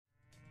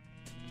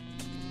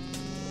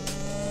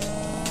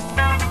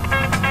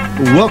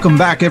Welcome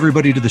back,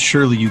 everybody, to the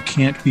Surely You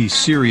Can't Be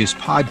Serious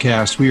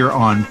podcast. We are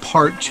on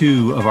part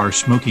 2 of our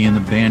Smokey and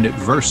the Bandit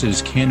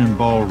versus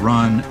Cannonball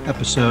Run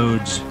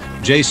episodes.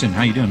 Jason,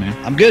 how you doing,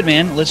 man? I'm good,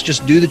 man. Let's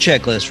just do the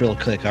checklist real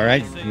quick, all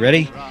right? You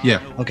ready?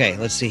 Yeah. Okay,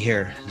 let's see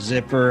here.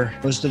 Zipper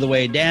most of the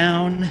way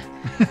down.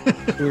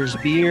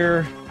 Coors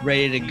beer,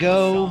 ready to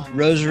go.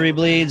 Rosary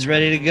bleeds,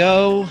 ready to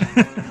go.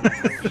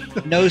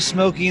 No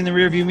smoking in the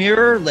rearview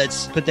mirror.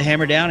 Let's put the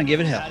hammer down and give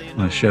it hell. I'm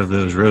going to shove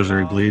those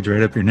rosary bleeds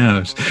right up your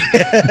nose.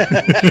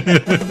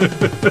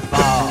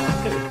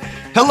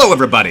 Hello,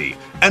 everybody,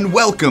 and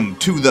welcome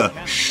to the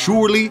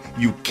Surely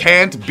You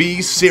Can't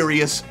Be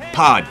Serious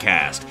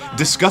podcast,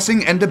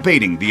 discussing and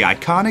debating the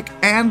iconic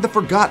and the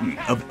forgotten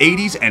of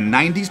 80s and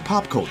 90s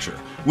pop culture,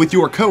 with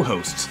your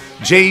co-hosts,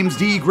 James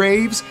D.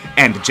 Graves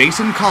and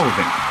Jason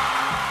Colvin.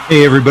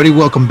 Hey, everybody,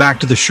 welcome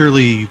back to the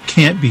Surely You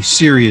Can't Be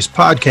Serious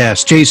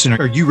podcast. Jason,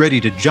 are you ready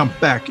to jump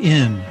back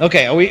in?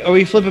 Okay, are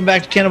we flipping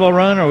back to Cannonball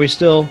Run, or are we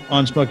still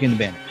on Smokey and the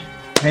Bandit?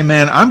 Hey,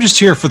 man, I'm just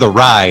here for the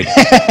ride,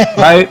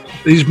 right?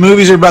 These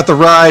movies are about the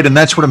ride, and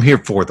that's what I'm here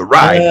for, the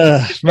ride.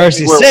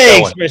 Mercy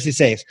sakes, mercy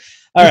sakes.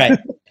 All right.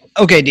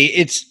 Okay, D,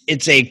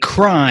 it's a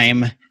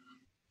crime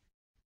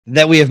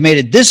that we have made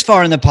it this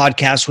far in the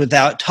podcast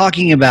without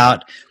talking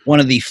about one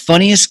of the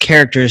funniest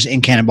characters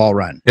in Cannonball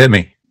Run. Hit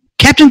me.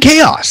 Captain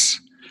Chaos.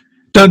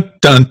 Dun,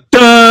 dun,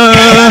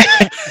 dun!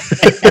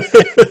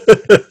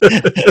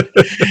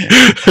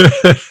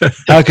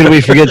 How could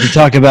we forget to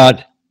talk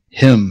about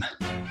him?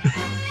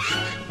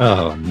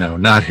 Oh, no,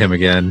 not him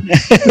again.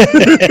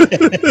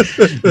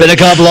 Been a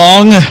cop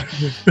long.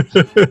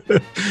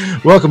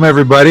 Welcome,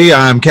 everybody.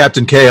 I'm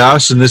Captain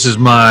Chaos, and this is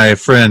my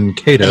friend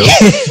Kato.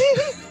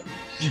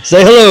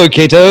 Say hello,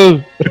 Kato.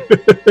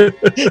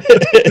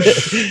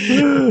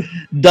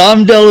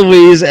 Dom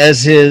DeLuise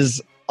as his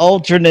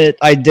alternate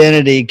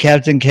identity,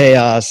 Captain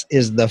Chaos,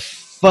 is the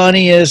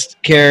funniest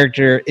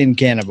character in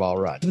Cannonball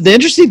Run. The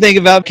interesting thing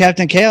about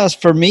Captain Chaos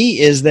for me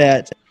is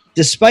that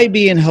despite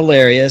being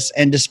hilarious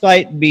and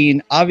despite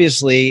being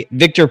obviously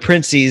Victor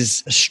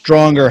Princi's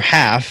stronger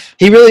half,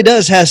 he really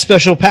does have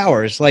special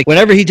powers. Like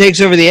whenever he takes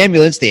over the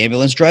ambulance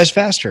drives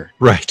faster.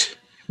 Right.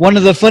 One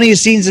of the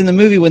funniest scenes in the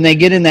movie when they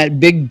get in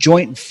that big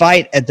joint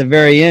fight at the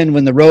very end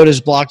when the road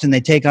is blocked and they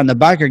take on the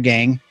biker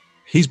gang.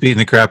 He's beating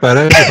the crap out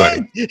of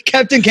everybody.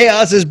 Captain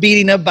Chaos is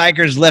beating up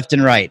bikers left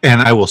and right.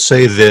 And I will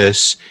say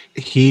this,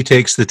 he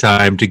takes the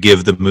time to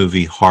give the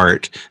movie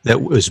heart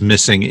that was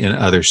missing in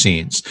other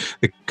scenes.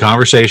 The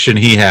conversation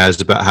he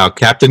has about how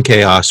Captain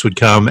Chaos would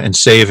come and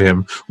save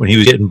him when he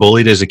was getting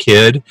bullied as a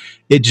kid,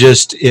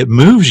 it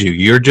moves you.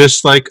 You're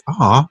just like,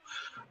 oh,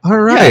 all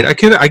right,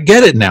 yeah. I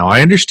get it now.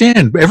 I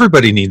understand.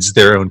 Everybody needs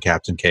their own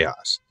Captain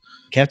Chaos.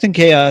 Captain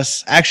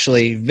Chaos,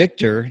 actually,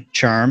 Victor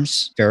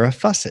charms Farrah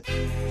Fawcett.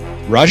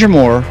 Roger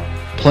Moore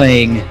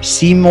playing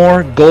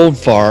Seymour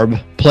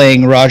Goldfarb,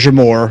 playing Roger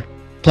Moore,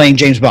 playing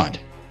James Bond.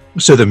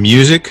 So the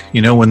music,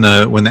 you know, when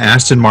the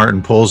Aston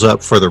Martin pulls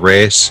up for the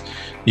race,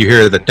 you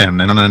hear the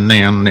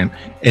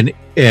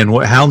and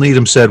what Hal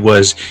Needham said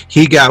was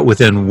he got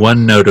within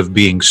one note of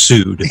being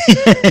sued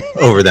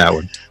over that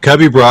one.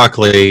 Cubby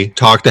Broccoli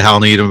talked to Hal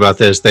Needham about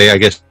this. I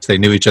guess they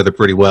knew each other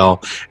pretty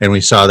well, and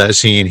we saw that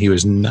scene. He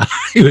was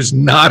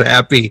not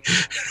happy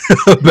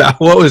about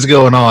what was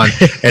going on,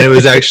 and it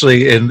was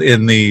actually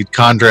in the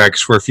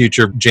contracts for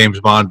future James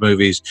Bond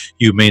movies.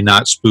 You may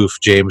not spoof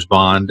James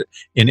Bond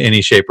in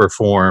any shape or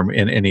form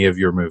in any of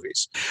your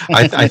movies.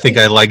 I think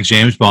I like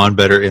James Bond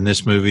better in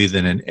this movie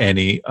than in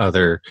any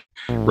other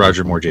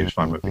Roger Moore James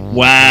Bond movie.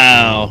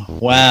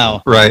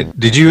 Wow. Right.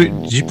 Did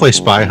you play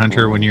Spy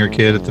Hunter when you were a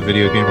kid at the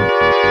video game?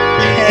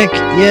 Heck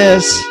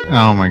yes.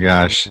 Oh my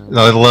gosh.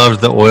 I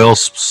loved the oil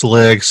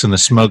slicks and the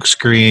smoke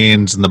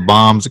screens and the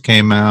bombs that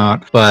came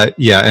out. But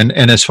yeah, and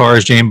as far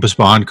as James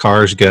Bond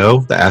cars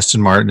go, the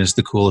Aston Martin is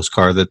the coolest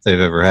car that they've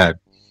ever had.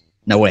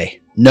 No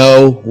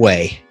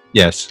way.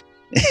 Yes.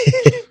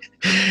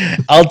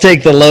 I'll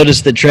take the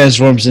Lotus that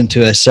transforms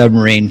into a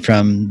submarine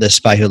from The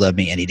Spy Who Loved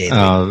Me any day.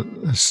 Oh,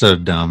 that's so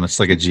dumb. It's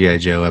like a G.I.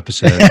 Joe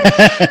episode.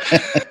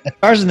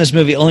 Cars in this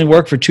movie only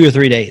work for 2 or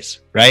 3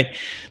 days, right?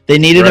 They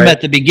needed them at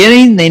the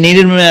beginning, they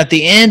needed them at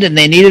the end, and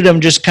they needed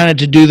them just kind of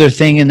to do their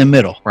thing in the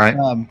middle. Right.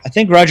 I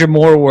think Roger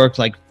Moore worked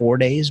like 4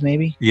 days,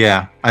 maybe.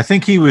 Yeah. I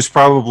think he was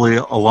probably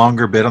a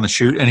longer bit on the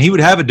shoot, and he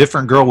would have a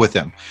different girl with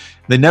him.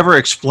 They never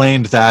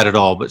explained that at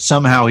all, but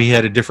somehow he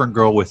had a different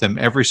girl with him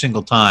every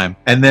single time.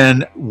 And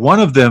then one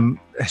of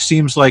them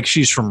seems like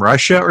she's from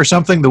Russia or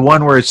something, the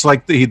one where it's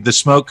like the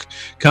smoke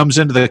comes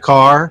into the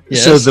car.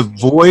 Yes. So the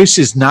voice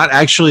is not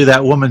actually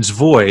that woman's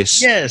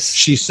voice. Yes.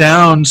 She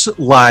sounds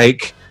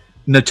like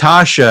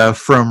Natasha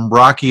from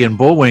Rocky and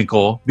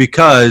Bullwinkle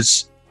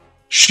because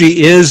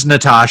she is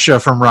Natasha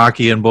from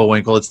Rocky and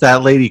Bullwinkle. It's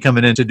that lady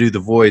coming in to do the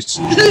voice.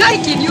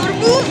 Like in your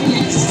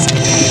movies.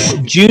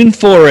 June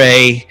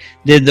Foray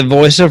did the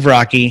voice of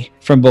Rocky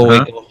from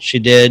Bullwinkle.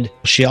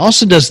 She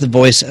also does the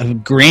voice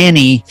of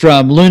Granny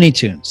from Looney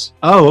Tunes.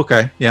 Oh,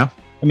 okay. Yeah.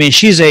 I mean,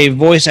 she's a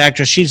voice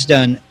actress. She's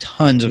done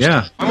tons of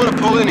stuff. I'm going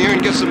to pull in here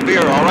and get some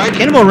beer, all right?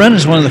 Cannonball Run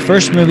is one of the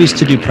first movies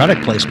to do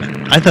product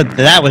placement. I thought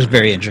that was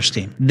very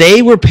interesting.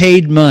 They were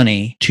paid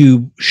money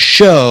to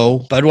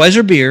show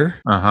Budweiser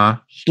beer,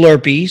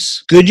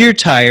 Slurpees, Goodyear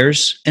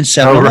tires, and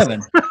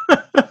 7-Eleven.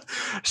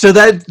 So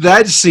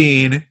that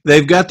scene,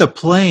 they've got the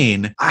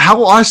plane.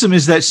 How awesome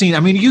is that scene? I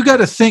mean, you got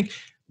to think,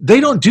 they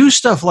don't do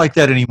stuff like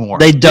that anymore.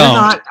 They don't.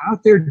 They're not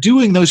out there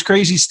doing those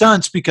crazy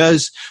stunts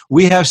because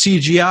we have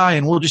CGI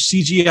and we'll just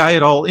CGI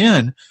it all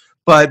in.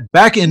 But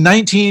back in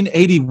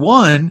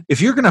 1981,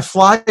 if you're going to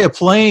fly a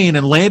plane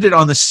and land it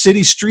on the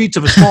city streets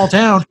of a small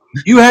town,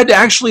 you had to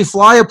actually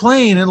fly a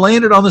plane and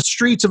land it on the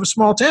streets of a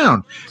small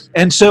town.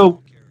 And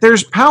so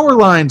there's power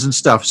lines and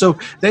stuff. So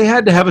they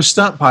had to have a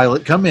stunt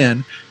pilot come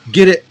in,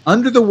 get it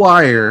under the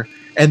wire,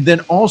 and then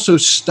also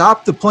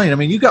stop the plane. I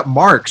mean, you got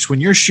marks. When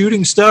you're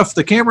shooting stuff,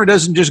 the camera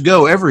doesn't just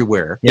go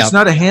everywhere. Yep. It's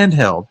not a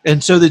handheld.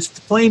 And so the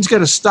plane's got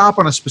to stop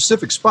on a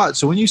specific spot.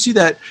 So when you see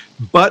that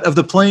butt of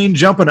the plane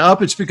jumping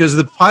up, it's because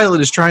the pilot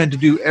is trying to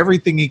do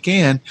everything he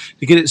can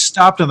to get it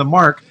stopped on the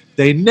mark.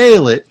 They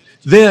nail it.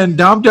 Then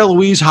Dom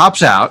DeLuise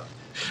hops out,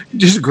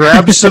 just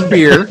grabs some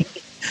beer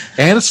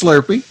and a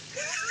Slurpee.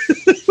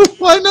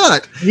 Why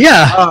not?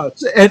 Yeah.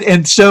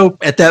 And so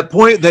at that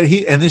point that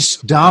this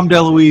Dom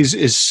DeLuise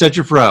is such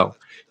a pro.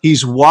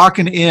 He's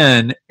walking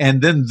in,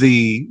 and then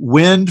the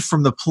wind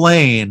from the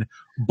plane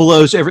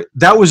blows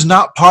that was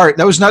not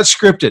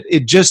scripted.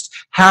 It just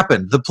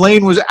happened. The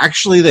plane was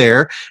actually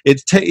there.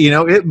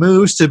 It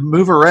moves to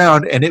move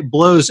around, and it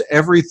blows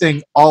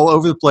everything all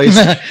over the place.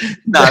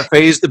 Not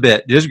phased a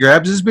bit. Just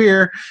grabs his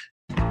beer.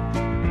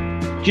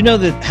 Do you know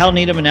that Hal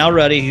Needham and Al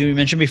Ruddy, who we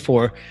mentioned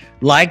before,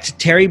 liked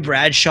Terry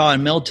Bradshaw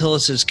and Mel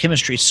Tillis'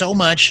 chemistry so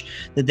much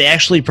that they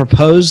actually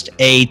proposed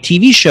a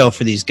TV show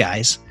for these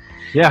guys?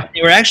 Yeah.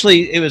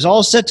 It was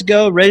all set to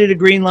go, ready to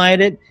green light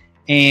it.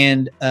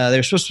 And they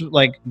were supposed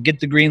to get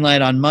the green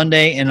light on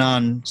Monday. And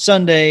on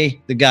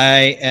Sunday, the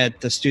guy at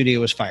the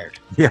studio was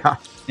fired. Yeah.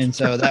 And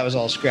so that was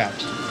all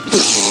scrapped.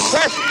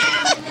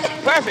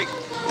 Perfect.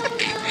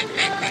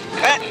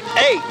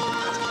 Hey,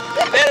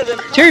 better than...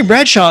 Terry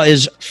Bradshaw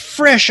is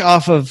fresh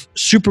off of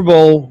Super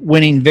Bowl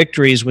winning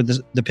victories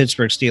with the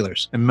Pittsburgh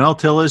Steelers. And Mel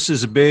Tillis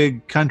is a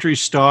big country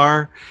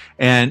star.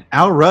 And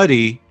Al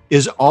Ruddy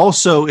is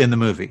also in the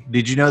movie.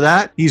 Did you know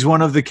that? He's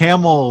one of the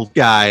Camel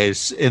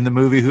guys in the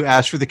movie who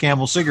asked for the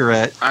Camel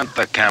cigarette. I'm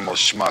the Camel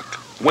schmuck.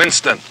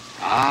 Winston.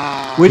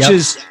 Which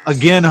is,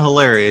 again,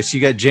 hilarious.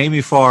 You got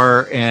Jamie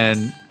Farr,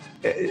 and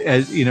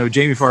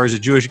Jamie Farr is a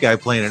Jewish guy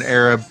playing an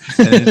Arab,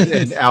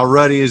 and Al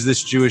Ruddy is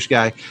this Jewish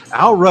guy.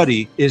 Al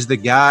Ruddy is the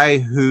guy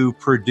who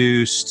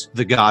produced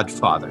The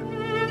Godfather.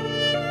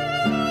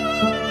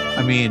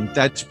 I mean,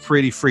 that's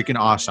pretty freaking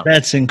awesome.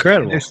 That's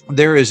incredible.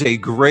 There is a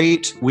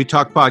great, we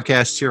talk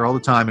podcasts here all the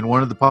time, and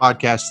one of the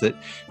podcasts that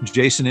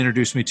Jason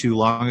introduced me to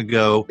long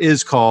ago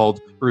is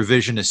called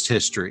Revisionist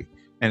History.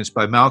 And it's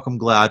by Malcolm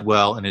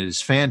Gladwell, and it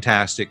is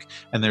fantastic.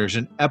 And there's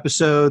an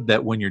episode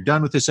that when you're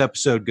done with this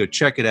episode, go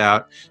check it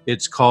out.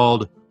 It's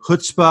called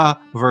Chutzpah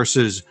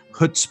versus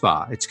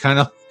Chutzpah. It's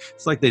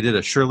like they did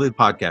a Shirley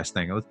podcast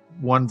thing,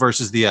 one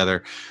versus the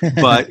other.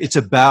 But it's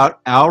about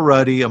Al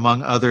Ruddy,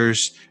 among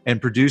others,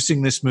 and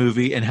producing this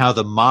movie, and how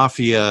the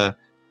mafioso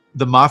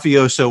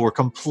were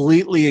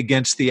completely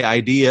against the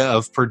idea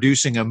of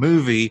producing a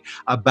movie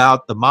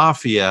about the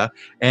mafia,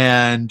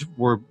 and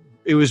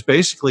it was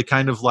basically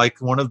kind of like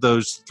one of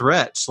those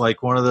threats,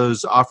 like one of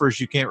those offers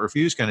you can't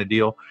refuse kind of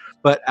deal.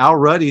 But Al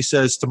Ruddy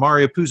says to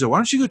Mario Puzo, why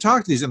don't you go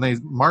talk to these?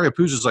 And Mario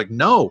Puzo's like,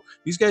 no,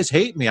 these guys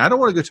hate me. I don't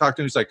want to go talk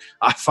to them. He's like,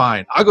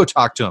 fine, I'll go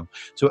talk to him.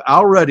 So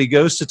Al Ruddy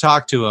goes to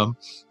talk to him,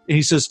 and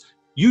he says,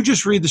 you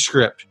just read the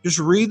script. Just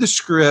read the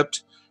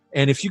script,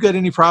 and if you got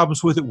any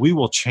problems with it, we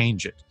will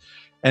change it.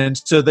 And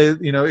so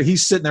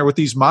he's sitting there with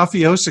these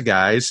mafiosa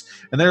guys,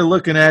 and they're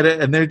looking at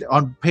it, and they're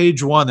on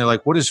page 1. They're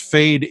like, what does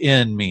fade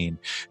in mean?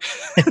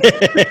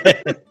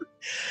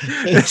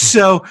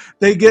 So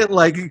they get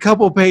like a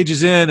couple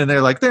pages in, and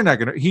they're like,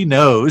 he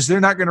knows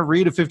they're not going to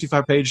read a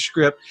 55-page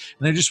script.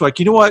 And they're just like,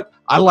 you know what?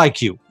 I like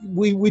you.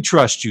 We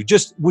trust you.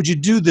 Just, would you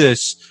do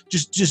this?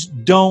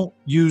 Just don't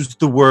use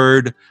the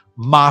word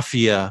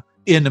mafia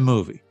in the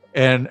movie.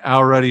 And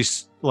Al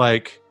Ruddy's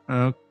like,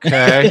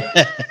 okay.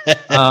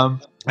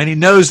 And he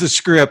knows the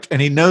script,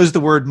 and he knows the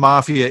word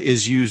mafia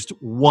is used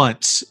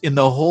once in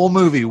the whole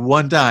movie,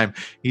 one time.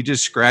 He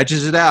just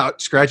scratches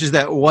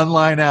that one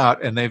line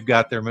out, and they've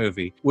got their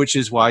movie, which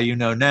is why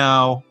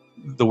now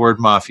the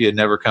word mafia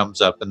never comes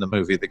up in the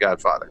movie The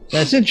Godfather.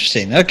 That's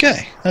interesting.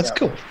 Okay, that's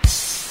cool.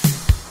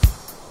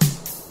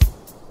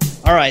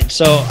 All right,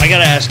 so I got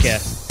to ask you,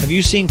 have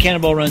you seen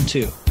Cannonball Run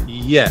 2?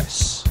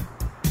 Yes.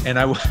 And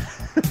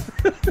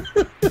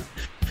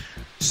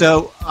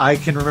So I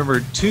can remember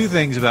 2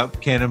 things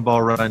about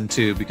Cannonball Run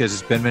 2 because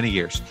it's been many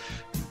years.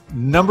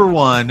 Number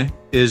 1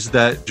 is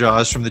that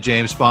Jaws from the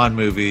James Bond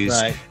movies,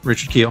 right.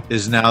 Richard Kiel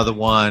is now the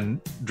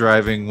one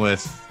driving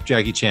with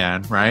Jackie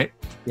Chan, right?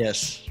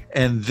 Yes.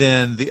 And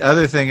then the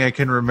other thing I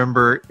can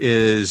remember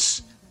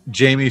is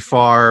Jamie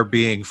Farr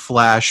being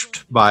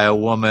flashed by a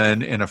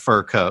woman in a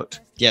fur coat.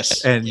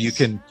 Yes. And you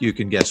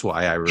can guess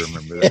why I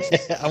remember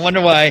that. I wonder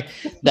why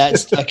that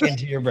stuck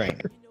into your brain.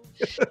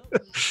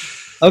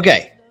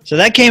 Okay. So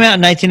that came out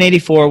in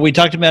 1984. We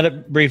talked about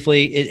it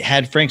briefly. It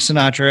had Frank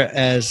Sinatra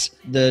as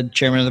the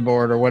chairman of the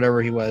board or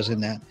whatever he was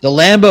in that. The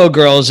Lambo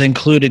girls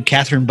included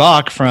Catherine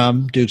Bach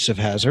from Dukes of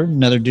Hazzard,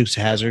 another Dukes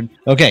of Hazzard.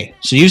 Okay,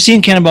 so you've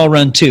seen Cannonball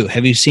Run 2.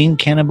 Have you seen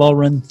Cannonball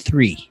Run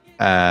 3?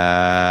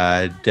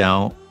 I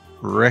don't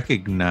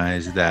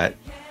recognize that.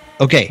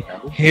 Okay,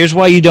 here's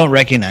why you don't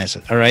recognize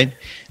it, all right?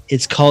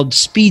 It's called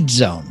Speed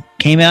Zone.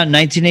 Came out in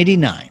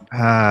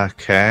 1989.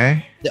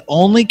 Okay. The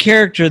only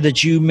character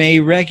that you may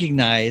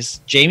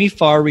recognize, Jamie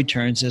Farr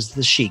returns as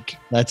the Sheik.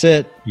 That's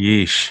it.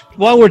 Yeesh.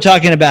 While we're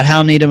talking about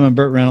Hal Needham and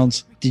Burt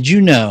Reynolds, did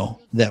you know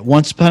that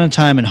Once Upon a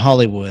Time in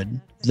Hollywood,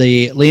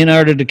 the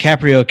Leonardo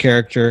DiCaprio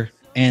character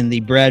and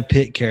the Brad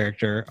Pitt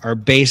character are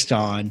based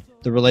on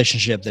the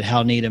relationship that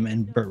Hal Needham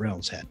and Burt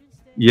Reynolds had?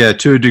 Yeah,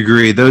 to a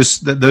degree. Those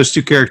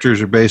two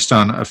characters are based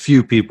on a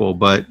few people,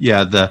 but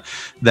yeah, the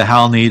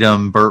Hal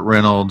Needham, Burt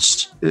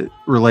Reynolds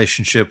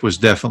relationship was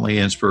definitely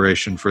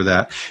inspiration for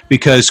that,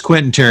 because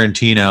Quentin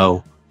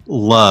Tarantino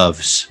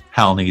loves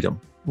Hal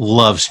Needham,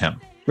 loves him.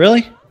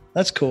 Really?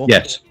 That's cool.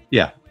 Yes.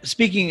 Yeah.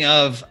 Speaking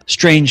of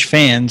strange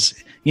fans,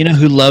 you know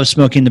who loves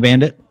Smokey the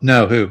Bandit?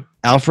 No, who?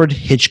 Alfred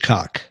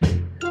Hitchcock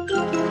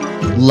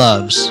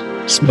loves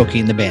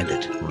Smokey the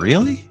Bandit.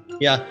 Really?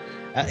 Yeah.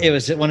 It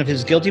was one of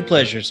his guilty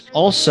pleasures.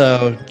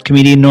 Also,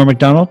 comedian Norm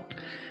Macdonald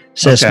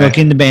says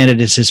Smokey the Bandit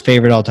is his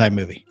favorite all-time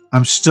movie.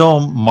 I'm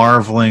still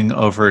marveling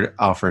over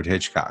Alfred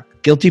Hitchcock.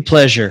 Guilty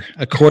pleasure,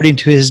 according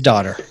to his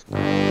daughter.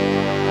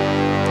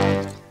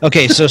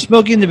 Okay, so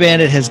Smokey the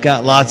Bandit has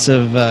got lots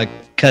of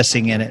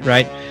cussing in it,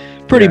 right?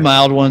 Pretty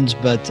mild ones,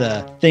 but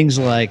things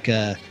like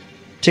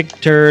tick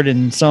turd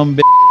and some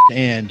bitch,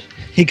 and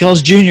he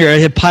calls Junior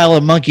a pile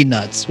of monkey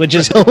nuts, which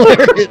is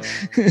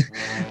hilarious.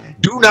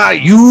 Do not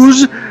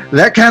use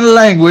that kind of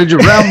language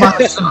around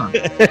my son.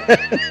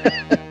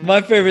 My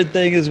favorite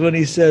thing is when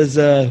he says,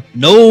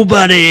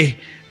 nobody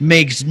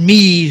makes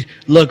me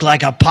look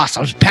like a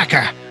possum's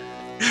pecker.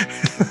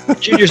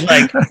 Junior's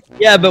like,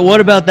 yeah, but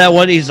what about that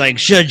one? He's like,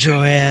 shut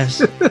your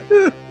ass.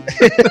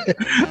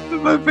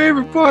 My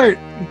favorite part.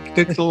 He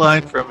took the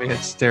line from me.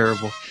 It's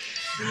terrible.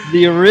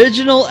 The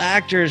original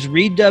actors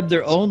redubbed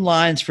their own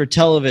lines for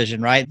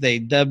television, right? They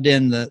dubbed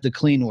in the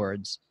clean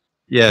words.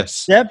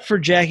 Yes. Except for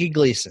Jackie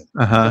Gleason.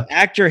 Uh-huh. The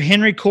actor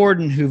Henry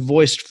Corden, who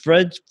voiced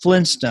Fred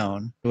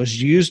Flintstone,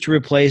 was used to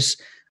replace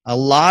a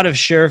lot of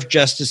Sheriff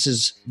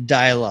Justice's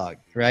dialogue,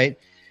 right?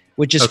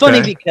 Which is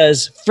funny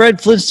because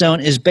Fred Flintstone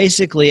is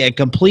basically a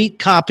complete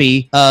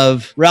copy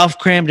of Ralph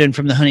Cramden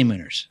from The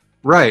Honeymooners.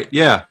 Right,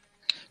 yeah.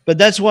 But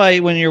that's why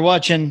when you're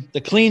watching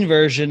the clean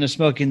version of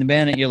Smokey and the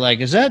Bandit, you're like,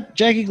 is that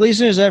Jackie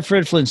Gleason or is that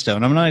Fred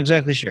Flintstone? I'm not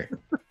exactly sure.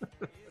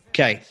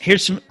 Okay,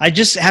 here's some. I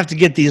just have to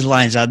get these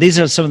lines out. These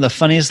are some of the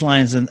funniest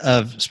lines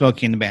of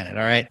Smokey and the Bandit,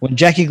 all right? When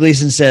Jackie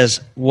Gleason says,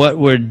 what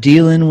we're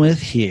dealing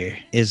with here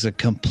is a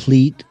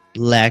complete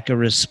lack of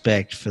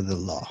respect for the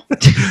law.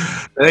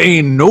 There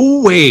ain't no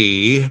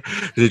way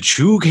that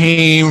you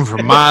came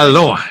from my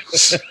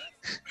loins.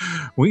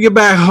 When you get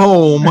back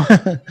home,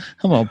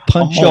 I'm going to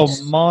punch your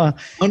mama.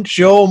 Punch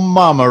your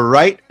mama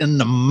right in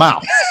the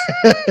mouth.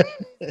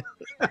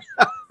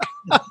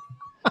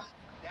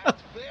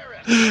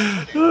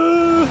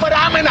 But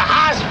I'm in a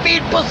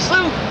high-speed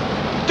pursuit.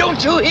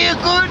 Don't you hear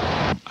good?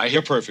 I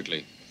hear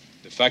perfectly.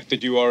 The fact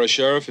that you are a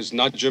sheriff is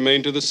not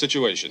germane to the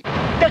situation.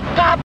 The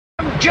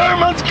goddamn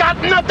Germans got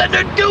nothing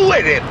to do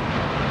with it.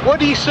 What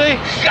do you say?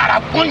 Shut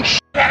up, one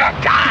shit at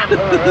a time.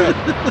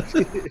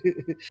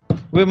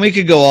 We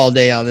could go all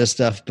day on this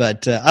stuff,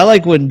 but I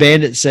like when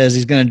Bandit says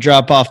he's going to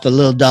drop off the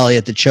little dolly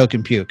at the Choke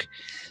and Puke.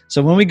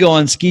 So when we go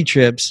on ski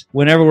trips,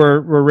 whenever we're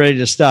ready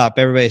to stop,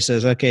 everybody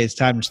says, okay, it's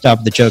time to stop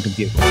at the Choke and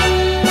Puke.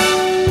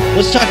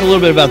 Let's talk a little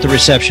bit about the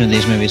reception of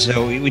these movies.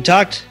 So we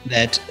talked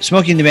that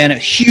Smokey and the Bandit,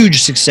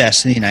 huge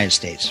success in the United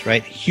States,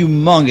 right?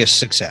 Humongous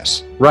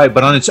success. Right,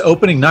 but on its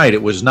opening night,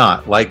 it was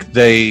not. Like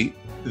the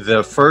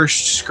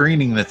first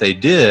screening that they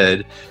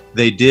did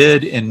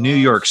in New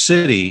York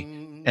City,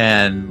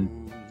 and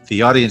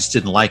the audience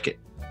didn't like it.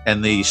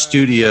 And the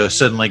studio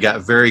suddenly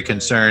got very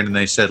concerned, and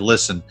they said,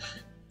 listen,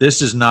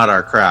 this is not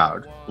our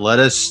crowd.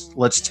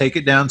 Let's take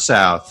it down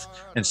south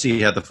and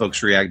see how the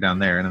folks react down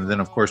there. And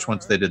then, of course,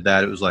 once they did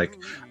that, it was like,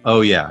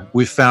 oh, yeah,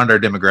 we found our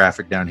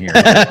demographic down here.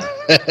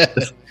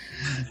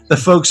 The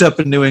folks up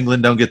in New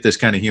England don't get this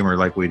kind of humor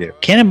like we do.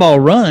 Cannonball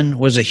Run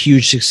was a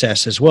huge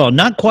success as well.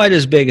 Not quite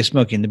as big as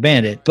Smokey and the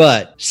Bandit,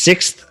 but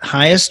sixth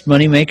highest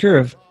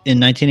moneymaker in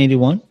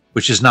 1981.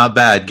 Which is not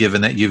bad,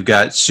 given that you've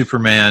got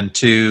Superman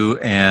 2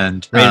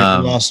 and Raiders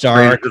of the Lost Ark.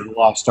 Raiders of the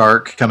Lost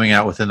Ark coming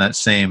out within that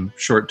same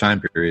short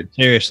time period.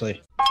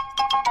 Seriously.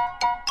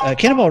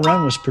 Cannonball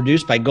Run was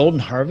produced by Golden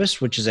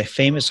Harvest, which is a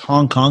famous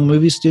Hong Kong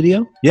movie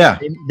studio. Yeah.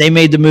 They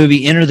made the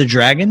movie Enter the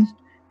Dragon,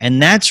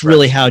 and that's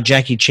really how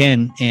Jackie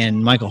Chan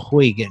and Michael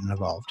Hui get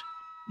involved.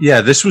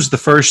 Yeah, this was the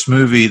first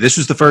movie. This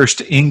was the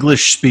first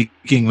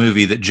English-speaking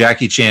movie that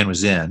Jackie Chan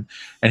was in,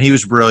 and he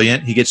was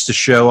brilliant. He gets to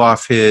show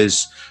off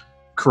his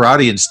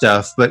karate and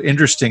stuff. But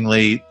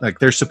interestingly, like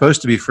they're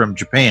supposed to be from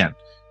Japan,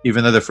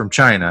 even though they're from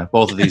China,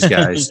 both of these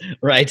guys.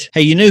 Right.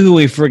 Hey, you know who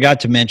we forgot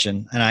to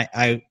mention, and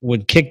I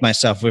would kick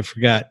myself if we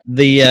forgot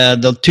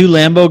the two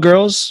Lambo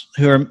girls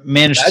who are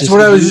managed. That's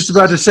what I was just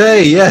about to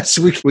say. Yes,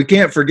 we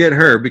can't forget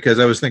her because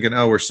I was thinking,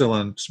 oh, we're still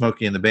on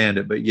Smokey and the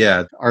Bandit, but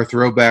yeah, our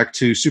throwback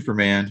to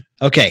Superman.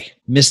 Okay,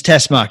 Miss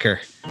Tessmacher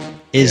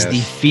is the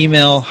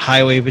female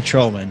highway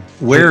patrolman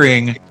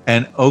wearing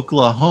an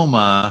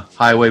Oklahoma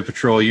Highway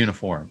Patrol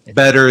uniform.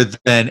 Better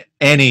than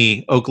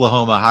any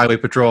Oklahoma Highway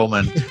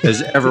Patrolman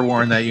has ever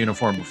worn that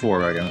uniform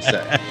before, I'm going to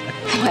say.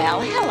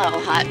 Well,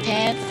 hello, Hot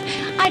Pants.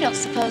 I don't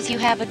suppose you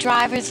have a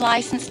driver's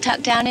license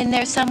tucked down in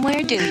there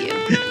somewhere, do you?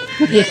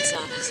 Yes,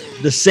 officer.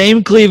 The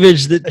same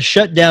cleavage that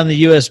shut down the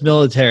U.S.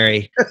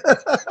 military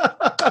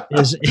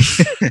is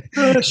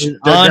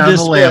on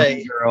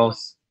display.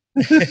 Girls.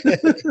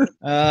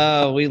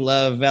 Oh, we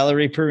love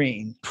Valerie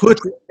Perrine. Put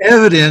the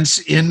evidence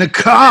in the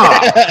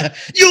car.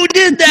 You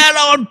did that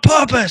on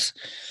purpose.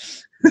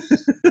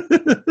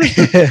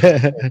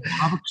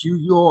 Barbecue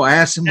your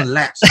ass in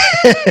molasses.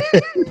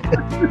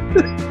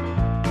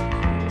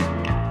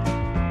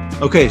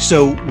 Okay,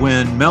 so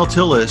when Mel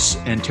Tillis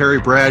and Terry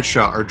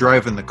Bradshaw are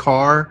driving the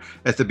car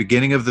at the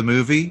beginning of the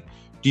movie,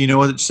 do you know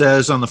what it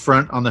says on the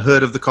front, on the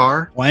hood of the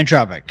car?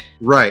 Weintraub.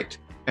 Right.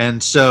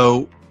 And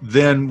so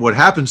then what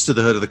happens to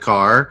the hood of the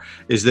car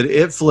is that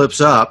it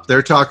flips up.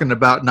 They're talking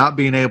about not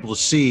being able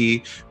to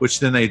see, which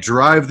then they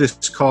drive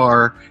this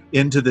car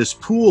into this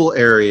pool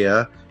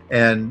area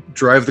and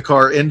drive the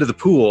car into the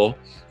pool.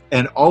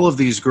 And all of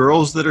these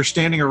girls that are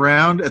standing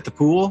around at the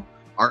pool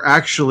are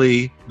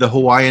actually the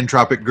Hawaiian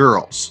Tropic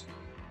girls.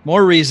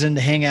 More reason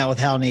to hang out with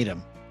Hal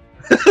Needham.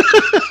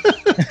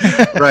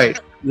 Right.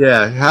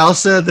 Yeah. Hal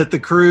said that the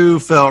crew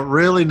felt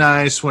really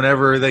nice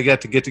whenever they got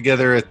to get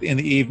together in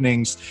the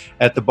evenings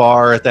at the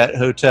bar at that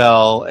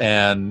hotel,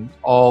 and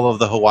all of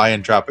the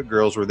Hawaiian Tropic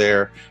girls were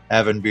there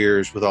having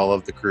beers with all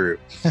of the crew.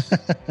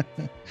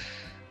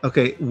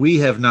 Okay. We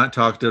have not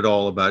talked at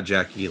all about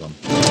Jack Elam.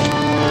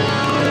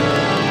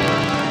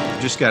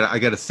 I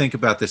got to think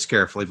about this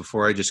carefully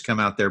before I just come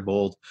out there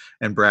bold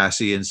and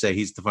brassy and say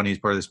he's the funniest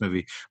part of this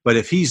movie. But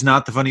if he's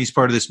not the funniest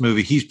part of this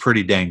movie, he's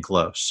pretty dang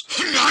close.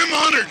 I'm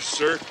honored,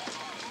 sir.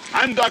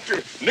 I'm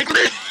Dr.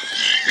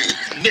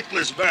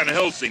 Nicholas Van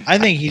Helsing. I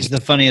think he's the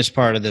funniest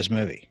part of this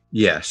movie.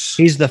 Yes.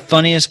 He's the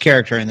funniest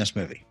character in this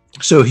movie.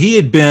 So he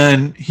had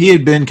been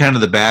kind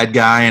of the bad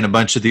guy in a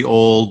bunch of the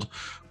old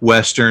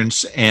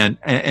Westerns, and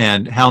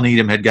Hal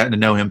Needham had gotten to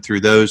know him through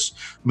those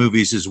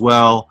movies as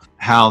well.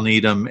 Hal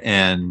Needham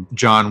and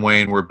John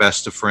Wayne were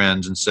best of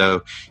friends, and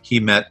so he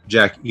met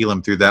Jack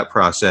Elam through that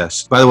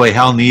process. By the way,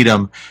 Hal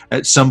Needham,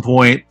 at some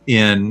point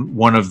in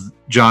one of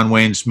John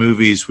Wayne's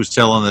movies, was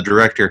telling the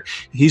director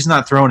he's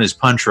not throwing his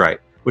punch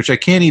right, which I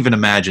can't even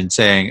imagine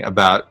saying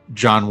about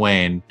John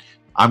Wayne.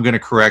 I'm going to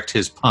correct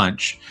his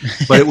punch,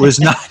 but it was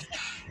not.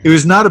 It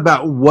was not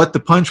about what the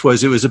punch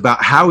was. It was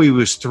about how he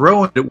was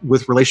throwing it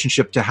with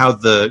relationship to how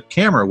the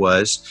camera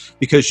was,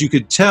 because you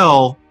could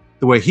tell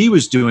the way he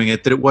was doing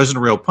it that it wasn't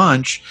a real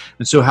punch.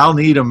 And so Hal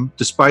Needham,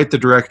 despite the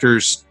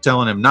directors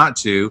telling him not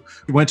to,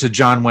 went to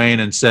John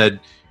Wayne and said,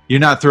 "You're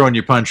not throwing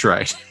your punch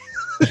right."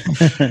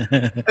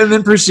 And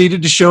then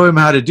proceeded to show him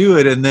how to do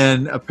it. And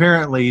then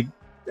apparently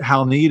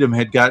Hal Needham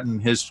had gotten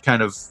his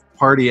kind of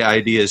party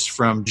ideas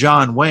from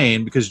John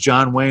Wayne, because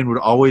John Wayne would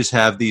always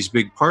have these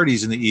big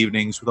parties in the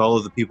evenings with all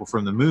of the people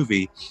from the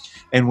movie.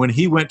 And when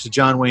he went to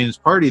John Wayne's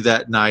party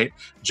that night,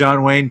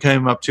 John Wayne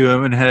came up to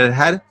him and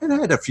had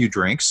a few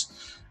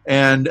drinks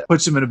and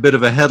puts him in a bit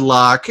of a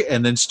headlock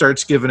and then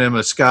starts giving him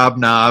a scob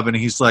knob. And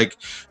he's like,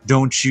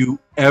 "Don't you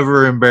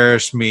ever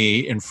embarrass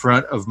me in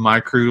front of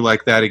my crew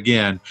like that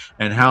again."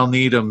 And Hal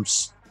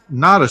Needham's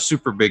not a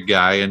super big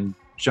guy, and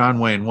John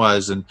Wayne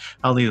was. And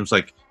Hal Needham's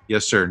like,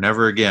 "Yes, sir,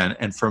 never again."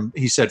 And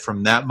he said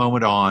from that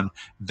moment on,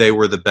 they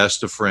were the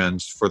best of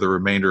friends for the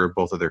remainder of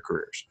both of their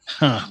careers.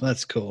 Huh,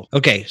 that's cool.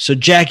 Okay, so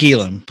Jack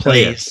Elam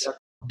plays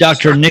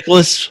Dr.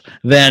 Nicholas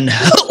Van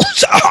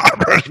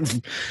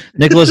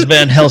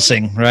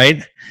Helsing,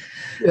 right?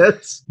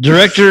 Yes.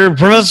 Director,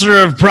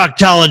 professor of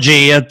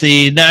proctology at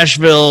the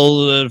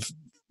Nashville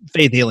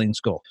Faith Healing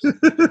School.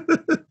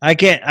 I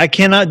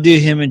cannot do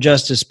him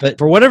injustice, but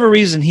for whatever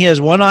reason, he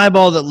has one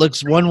eyeball that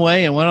looks one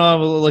way and one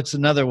eyeball that looks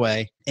another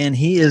way. And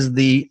he is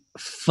the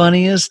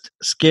funniest,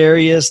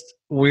 scariest,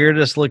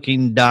 weirdest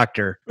looking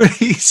doctor.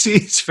 He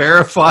sees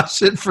Farrah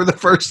Fawcett for the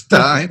first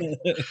time.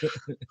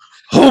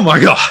 Oh my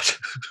God.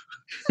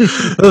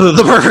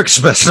 The perfect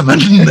specimen.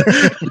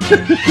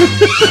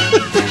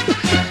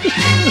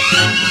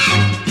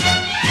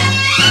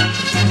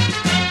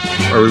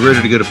 Are we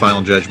ready to go to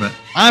Final Judgment?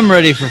 I'm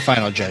ready for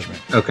Final Judgment.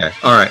 Okay.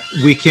 All right.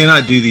 We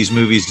cannot do these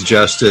movies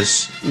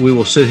justice. We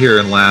will sit here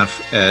and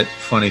laugh at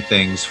funny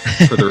things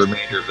for the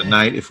remainder of the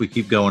night if we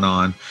keep going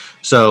on.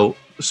 So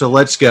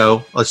let's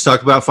go. Let's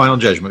talk about Final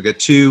Judgment. We've got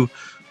two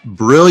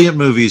brilliant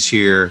movies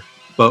here,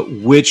 but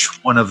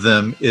which one of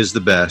them is the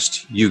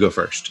best? You go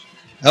first.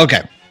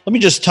 Okay. Let me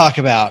just talk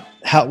about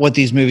what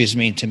these movies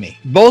mean to me.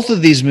 Both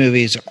of these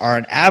movies are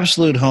an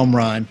absolute home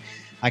run.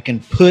 I can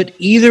put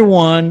either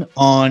one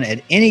on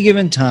at any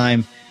given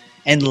time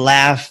and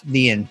laugh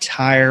the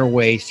entire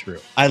way through.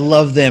 I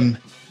love them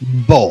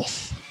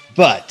both.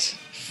 But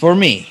for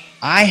me,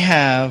 I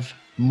have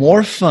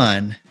more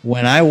fun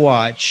when I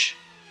watch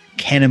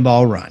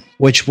Cannonball Run,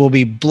 which will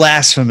be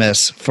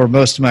blasphemous for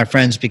most of my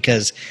friends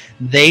because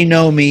they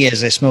know me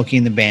as a Smokey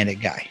and the Bandit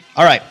guy.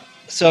 All right,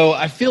 so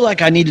I feel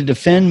like I need to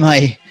defend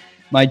my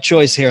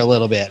choice here a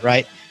little bit,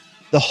 right?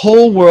 The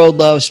whole world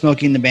loves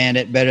Smokey and the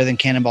Bandit better than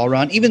Cannonball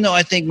Run, even though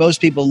I think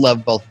most people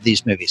love both of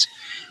these movies.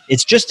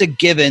 It's just a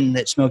given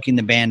that Smokey and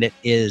the Bandit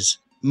is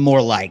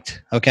more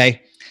liked,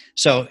 okay?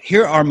 So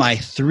here are my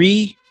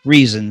 3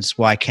 reasons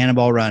why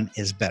Cannonball Run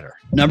is better.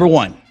 Number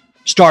 1,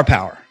 star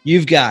power.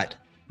 You've got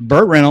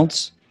Burt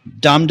Reynolds,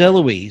 Dom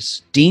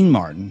DeLuise, Dean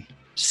Martin,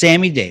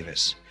 Sammy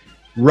Davis,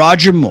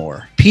 Roger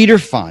Moore, Peter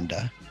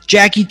Fonda,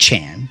 Jackie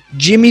Chan,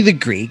 Jimmy the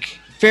Greek,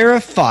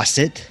 Farrah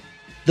Fawcett.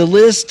 The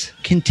list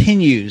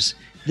continues.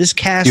 This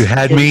cast You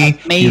had is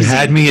amazing. You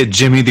had me at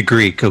Jimmy the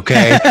Greek,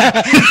 okay?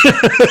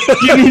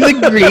 Jimmy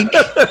the Greek.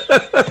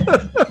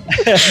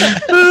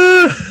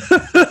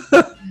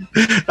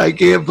 I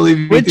can't believe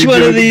you Which did one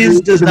Jimmy of the these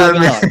Greek does in not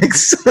that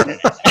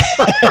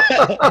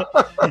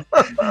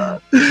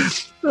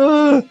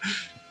belong? mix.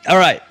 All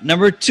right,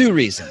 number 2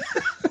 reason.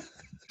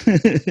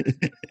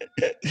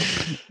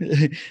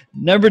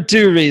 Number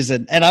 2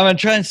 reason, and I'm going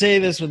to try and say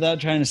this without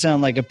trying to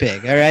sound like a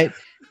pig, all right?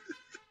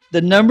 The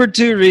number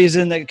 2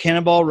 reason that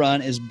Cannonball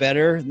Run is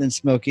better than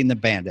Smokey and the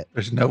Bandit.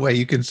 There's no way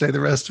you can say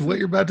the rest of what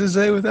you're about to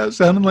say without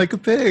sounding like a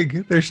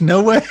pig. There's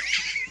no way.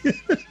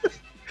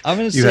 I'm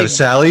going to You say have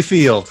Sally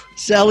Field.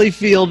 Sally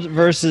Field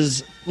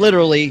versus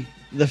literally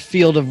the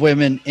field of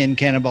women in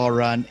Cannonball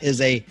Run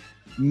is a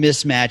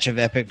mismatch of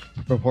epic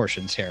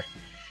proportions here.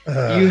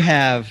 You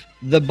have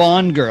the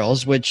Bond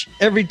girls, which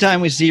every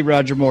time we see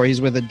Roger Moore, he's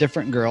with a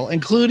different girl,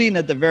 including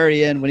at the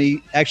very end when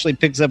he actually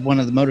picks up one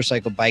of the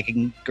motorcycle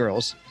biking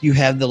girls. You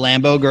have the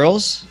Lambo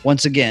girls.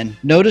 Once again,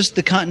 notice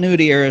the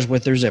continuity errors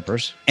with their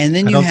zippers. And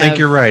then I don't think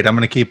you're right. I'm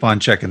going to keep on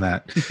checking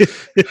that.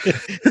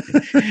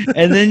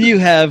 And then you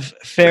have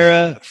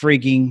Farrah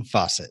freaking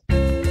Fawcett,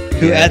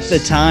 who at the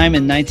time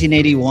in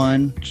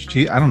 1981.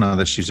 I don't know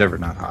that she's ever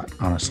not hot,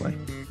 honestly.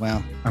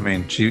 Well, I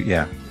mean,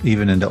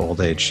 even into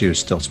old age, she was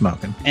still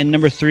smoking. And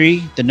number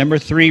 3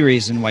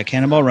 reason why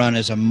Cannonball Run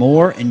is a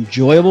more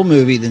enjoyable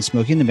movie than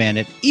Smokey and the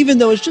Bandit, even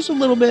though it's just a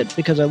little bit,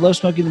 because I love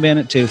Smokey and the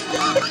Bandit too.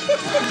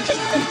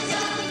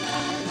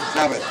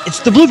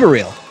 It's the blooper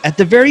reel at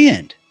the very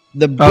end.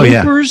 The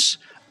bloopers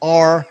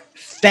are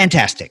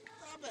fantastic.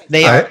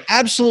 They are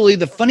absolutely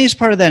the funniest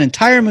part of that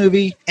entire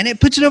movie, and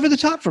it puts it over the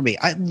top for me.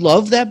 I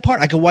love that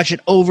part. I could watch it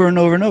over and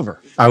over and over.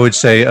 I would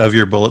say of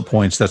your bullet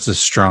points, that's the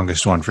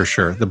strongest one for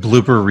sure. The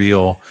blooper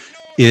reel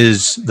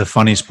is the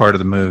funniest part of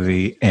the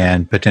movie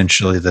and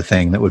potentially the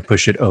thing that would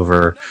push it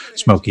over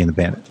Smokey and the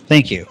Bandit.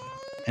 Thank you.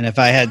 And if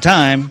I had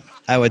time,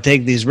 I would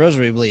take these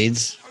rosary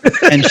bleeds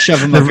and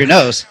shove them up your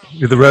nose.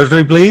 The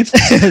rosary bleeds?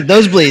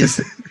 Those bleeds.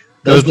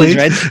 Those bleeds,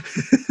 right?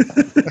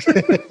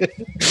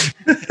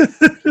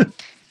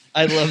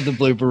 I love the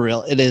blooper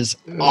reel. It is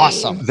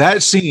awesome.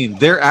 That scene,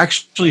 they're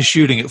actually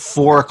shooting at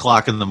 4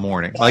 o'clock in the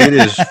morning. Like it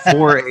is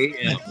 4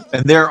 a.m.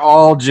 And they're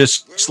all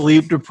just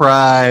sleep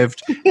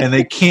deprived and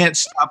they can't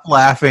stop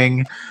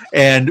laughing.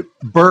 And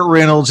Burt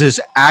Reynolds is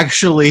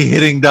actually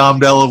hitting Dom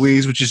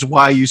DeLuise, which is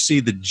why you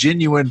see the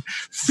genuine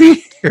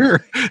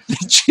fear, the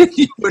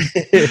genuine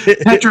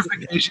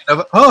petrification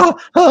of,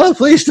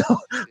 please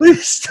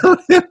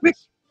don't hit me.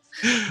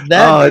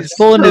 That is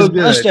pulling his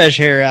mustache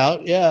hair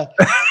out. Yeah.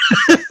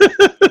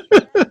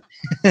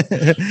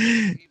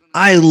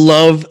 I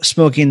love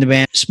Smokey and the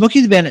Bandit. Smokey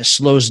and the Bandit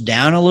slows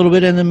down a little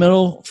bit in the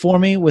middle for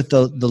me with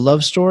the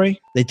love story.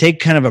 They take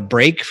kind of a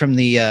break from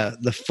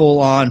the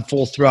full-on,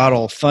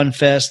 full-throttle fun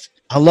fest.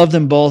 I love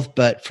them both,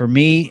 but for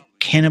me,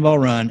 Cannonball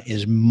Run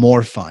is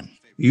more fun.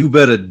 You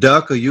better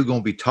duck or you're going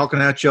to be talking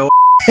out your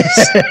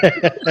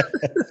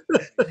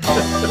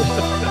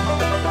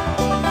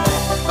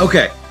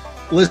Okay.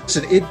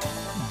 Listen,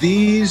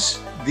 these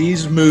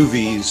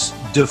movies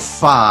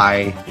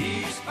defy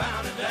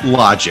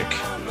logic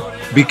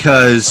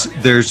because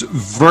there's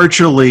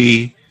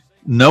virtually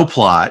no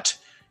plot.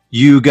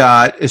 You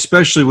got,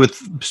 especially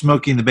with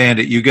Smokey and the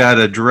Bandit, you got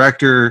a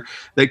director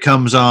that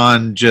comes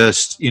on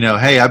just,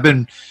 hey, I've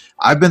been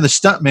the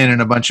stuntman in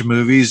a bunch of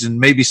movies and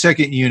maybe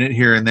second unit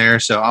here and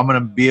there, so I'm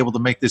going to be able to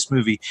make this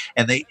movie.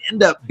 And they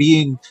end up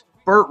being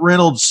Burt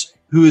Reynolds,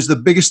 who is the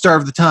biggest star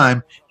of the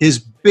time, his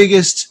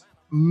biggest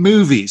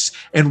movies.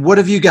 And what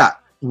have you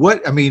got?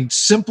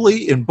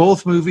 Simply in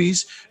both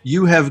movies,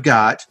 you have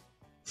got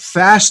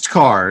fast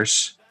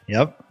cars.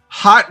 Yep.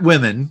 Hot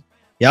women.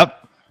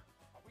 Yep.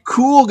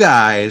 Cool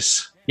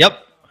guys.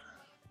 Yep.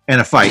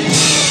 And a fight.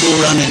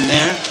 We'll run in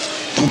there.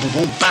 Boom, boom,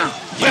 boom, bam,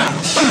 bam,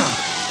 bam.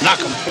 Knock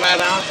them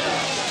flat out.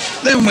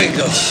 Then we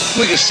go.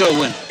 We can still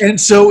win. And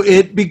so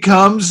it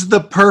becomes the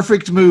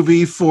perfect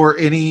movie for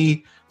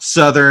any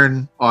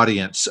Southern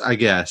audience, I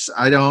guess.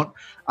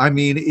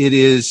 It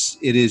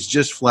is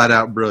just flat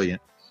out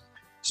brilliant.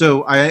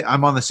 So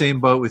I'm on the same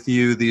boat with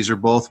you. These are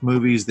both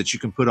movies that you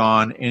can put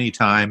on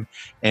anytime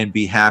and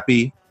be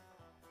happy.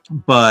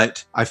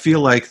 But I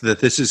feel like that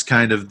this is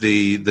kind of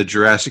the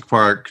Jurassic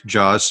Park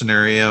Jaws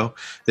scenario,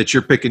 that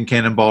you're picking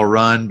Cannonball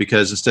Run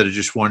because instead of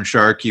just one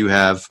shark, you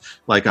have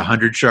like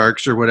 100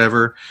 sharks or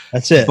whatever.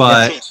 That's it.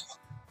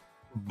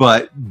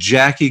 But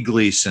Jackie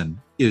Gleason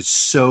is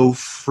so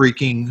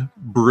freaking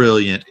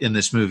brilliant in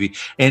this movie.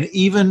 And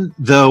even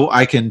though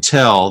I can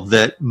tell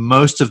that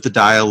most of the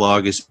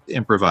dialogue is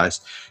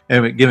improvised.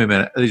 Anyway, give me a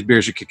minute. These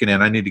beers are kicking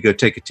in. I need to go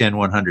take a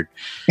 10-100.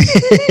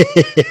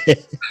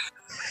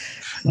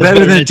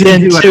 Better than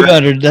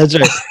 10-200. That's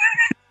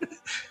right.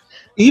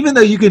 Even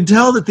though you can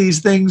tell that these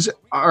things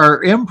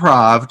are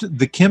improv,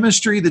 the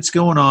chemistry that's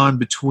going on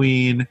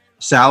between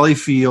Sally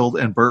Field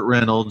and Burt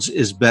Reynolds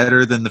is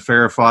better than the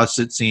Farrah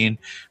Fawcett scene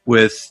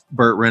with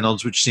Burt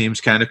Reynolds, which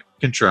seems kind of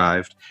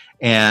contrived.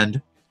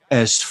 And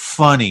as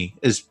funny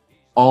as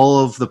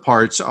all of the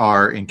parts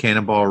are in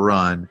Cannonball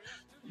Run,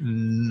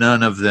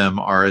 none of them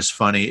are as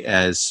funny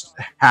as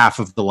half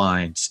of the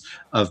lines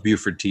of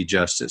Buford T.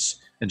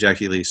 Justice and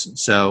Jackie Gleason.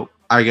 So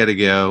I got to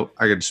go.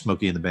 I got to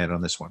Smokey and the Bandit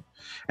on this one.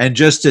 And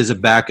just as a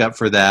backup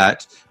for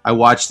that, I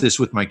watched this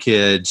with my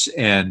kids,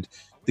 and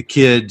the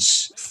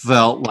kids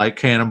felt like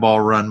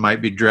Cannonball Run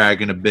might be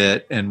dragging a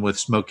bit, and with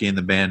Smokey and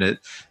the Bandit,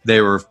 they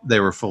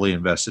were fully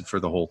invested for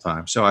the whole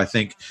time. So I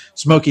think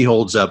Smokey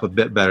holds up a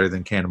bit better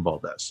than Cannonball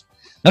does.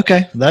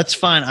 Okay, that's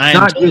fine.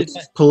 Not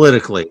just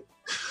politically.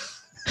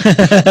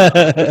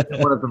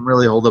 One of them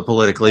really hold up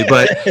politically,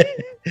 but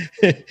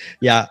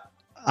yeah.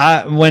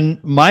 When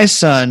my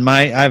son,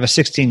 I have a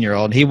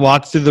 16-year-old, he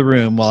walked through the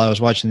room while I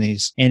was watching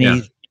these,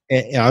 and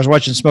I was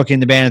watching Smokey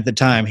and the Bandit at the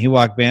time. He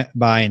walked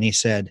by and he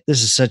said,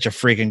 "This is such a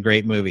freaking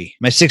great movie."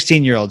 My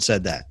 16-year-old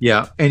said that.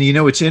 Yeah, and you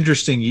know it's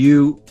interesting.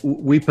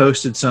 We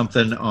posted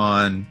something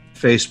on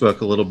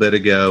Facebook a little bit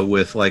ago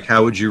with like,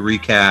 how would you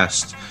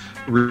recast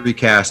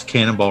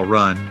Cannonball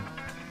Run,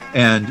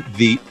 and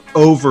the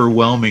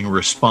overwhelming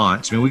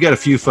response. I mean, we got a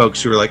few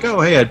folks who are like,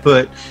 "Oh, hey, I'd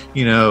put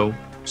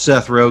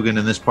Seth Rogen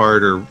in this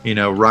part, or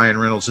Ryan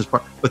Reynolds this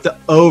part," but the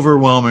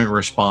overwhelming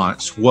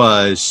response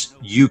was,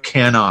 "You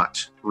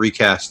cannot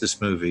recast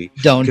this movie.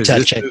 Don't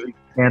touch it. Movie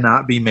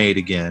cannot be made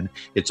again.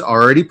 It's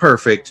already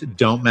perfect.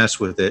 Don't mess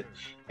with it."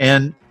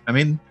 And I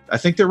mean, I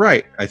think they're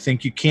right. I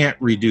think you can't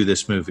redo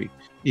this movie.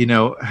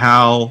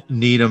 Hal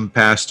Needham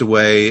passed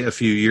away a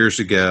few years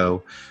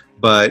ago,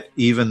 but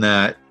even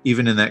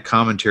in that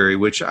commentary,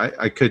 which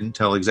I couldn't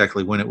tell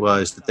exactly when it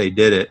was that they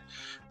did it,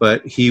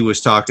 but he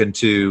was talking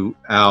to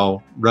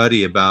Al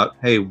Ruddy about,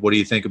 "Hey, what do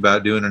you think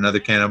about doing another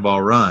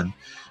Cannonball Run?"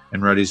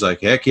 And Ruddy's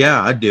like, "Heck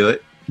yeah, I'd do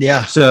it."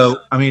 Yeah.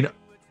 So, I mean,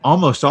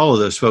 almost all of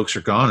those folks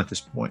are gone at this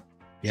point.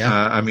 Yeah.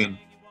 I mean,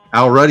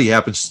 Al Ruddy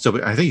happens to still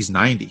be, I think he's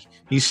 90.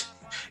 He's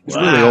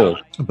really old.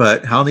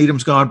 But Hal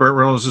Needham's gone, Burt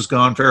Reynolds is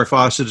gone, Farrah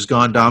Fawcett is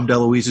gone, Dom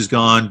DeLuise is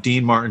gone,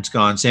 Dean Martin's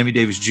gone, Sammy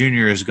Davis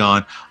Jr. is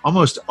gone.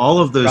 Almost all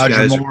of those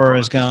guys. Roger Moore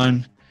is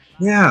gone.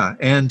 Yeah,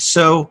 and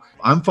so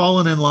I'm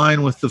falling in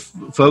line with the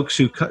folks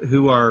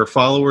who are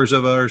followers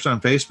of ours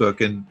on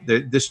Facebook, and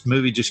this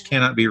movie just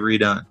cannot be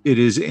redone. It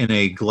is in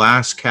a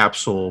glass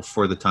capsule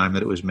for the time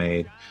that it was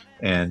made,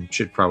 and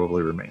should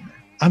probably remain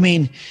there. I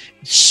mean,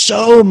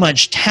 so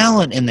much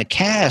talent in the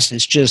cast.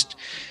 It's just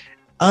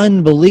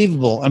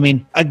unbelievable. I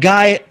mean, a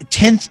guy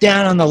 10th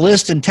down on the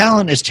list in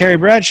talent is Terry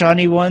Bradshaw, and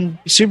he won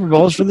Super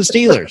Bowls for the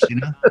Steelers,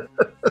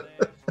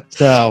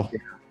 So...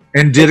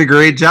 And did a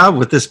great job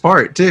with this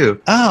part,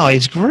 too. Oh,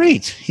 he's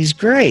great. He's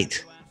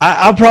great.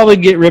 I'll probably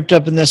get ripped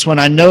up in this one.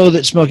 I know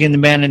that Smokey and the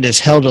Bandit is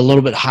held a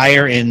little bit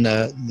higher in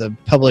the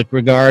public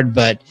regard,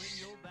 but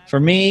for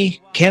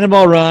me,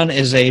 Cannonball Run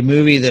is a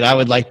movie that I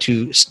would like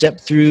to step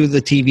through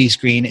the TV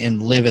screen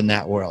and live in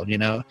that world,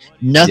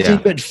 Nothing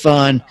but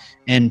fun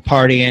and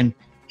partying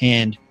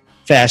and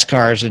fast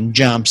cars and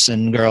jumps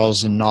and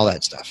girls and all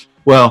that stuff.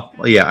 Well,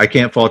 yeah, I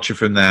can't fault you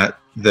from that.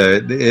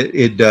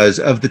 It does,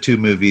 of the two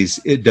movies,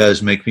 it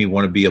does make me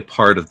want to be a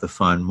part of the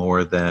fun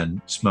more than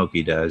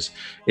Smokey does.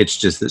 It's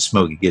just that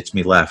Smokey gets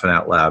me laughing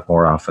out loud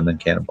more often than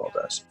Cannonball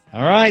does.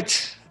 All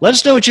right. Let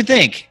us know what you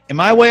think. Am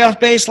I way off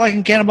base like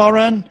in Cannonball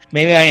Run?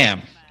 Maybe I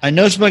am. I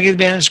know Smokey and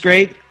the Bandit's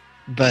great,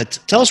 but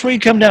tell us where you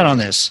come down on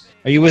this.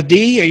 Are you with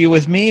D? Are you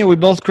with me? Are we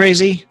both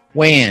crazy?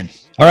 Weigh in.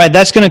 All right,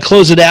 that's going to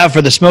close it out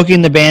for the Smokey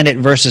and the Bandit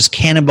versus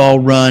Cannonball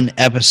Run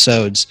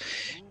episodes.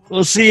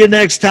 We'll see you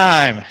next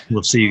time.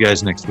 We'll see you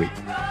guys next week.